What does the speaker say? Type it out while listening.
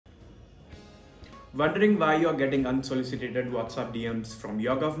Wondering why you're getting unsolicited WhatsApp DMs from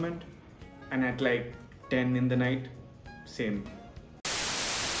your government? And at like 10 in the night? Same.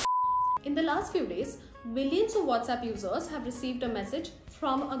 In the last few days, millions of WhatsApp users have received a message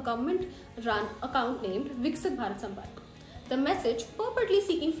from a government-run account named Viksit Bharat Sampark. The message, purportedly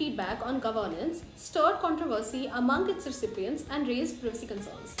seeking feedback on governance, stirred controversy among its recipients and raised privacy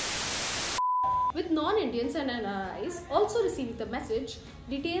concerns. With non-Indians and NRIs also receiving the message,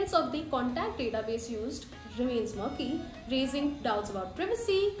 details of the contact database used remains murky, raising doubts about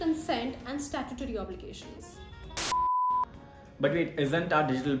privacy, consent, and statutory obligations. But wait, isn't our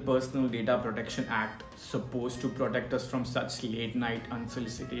Digital Personal Data Protection Act supposed to protect us from such late-night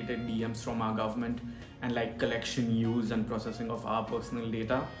unsolicited DMs from our government and like collection, use, and processing of our personal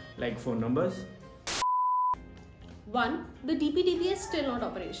data, like phone numbers? 1. The DPDP is still not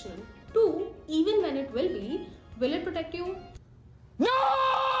operational. 2. Even when it will it protect you? No!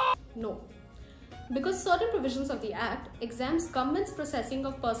 No. Because certain provisions of the Act exempts government's processing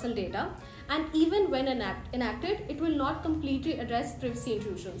of personal data, and even when enacted, it will not completely address privacy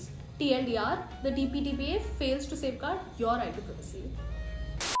intrusions. TLDR, the DPDPA fails to safeguard your right to privacy.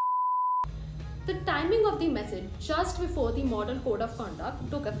 The timing of the message just before the Model Code of Conduct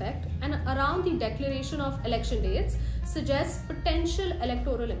took effect and around the declaration of election dates suggests potential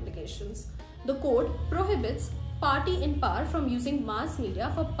electoral implications. The code prohibits party in power from using mass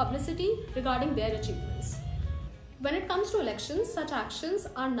media for publicity regarding their achievements. When it comes to elections, such actions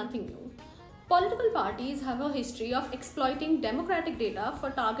are nothing new. Political parties have a history of exploiting democratic data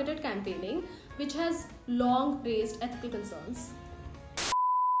for targeted campaigning, which has long raised ethical concerns.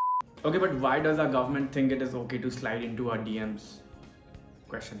 Okay, but why does our government think it is okay to slide into our DMs?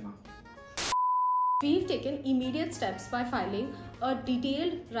 Question mark. We've taken immediate steps by filing a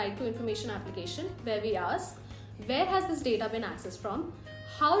detailed right to information application where we ask, where has this data been accessed from,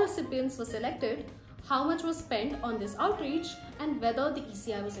 how recipients were selected, how much was spent on this outreach, and whether the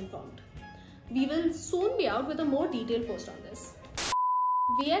ECI was informed. We will soon be out with a more detailed post on this.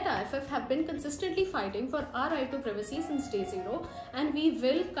 We at IFF have been consistently fighting for our right to privacy since day zero, and we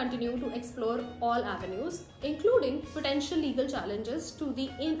will continue to explore all avenues, including potential legal challenges to the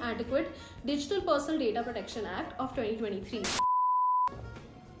inadequate Digital Personal Data Protection Act of 2023.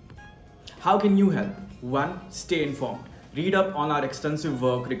 How can you help? 1. Stay informed. Read up on our extensive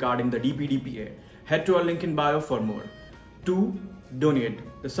work regarding the DPDPA. Head to our link in bio for more. 2. Donate.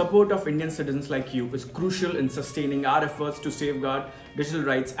 The support of Indian citizens like you is crucial in sustaining our efforts to safeguard digital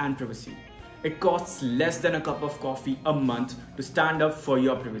rights and privacy. It costs less than a cup of coffee a month to stand up for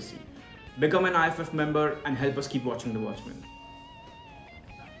your privacy. Become an IFF member and help us keep watching The Watchmen.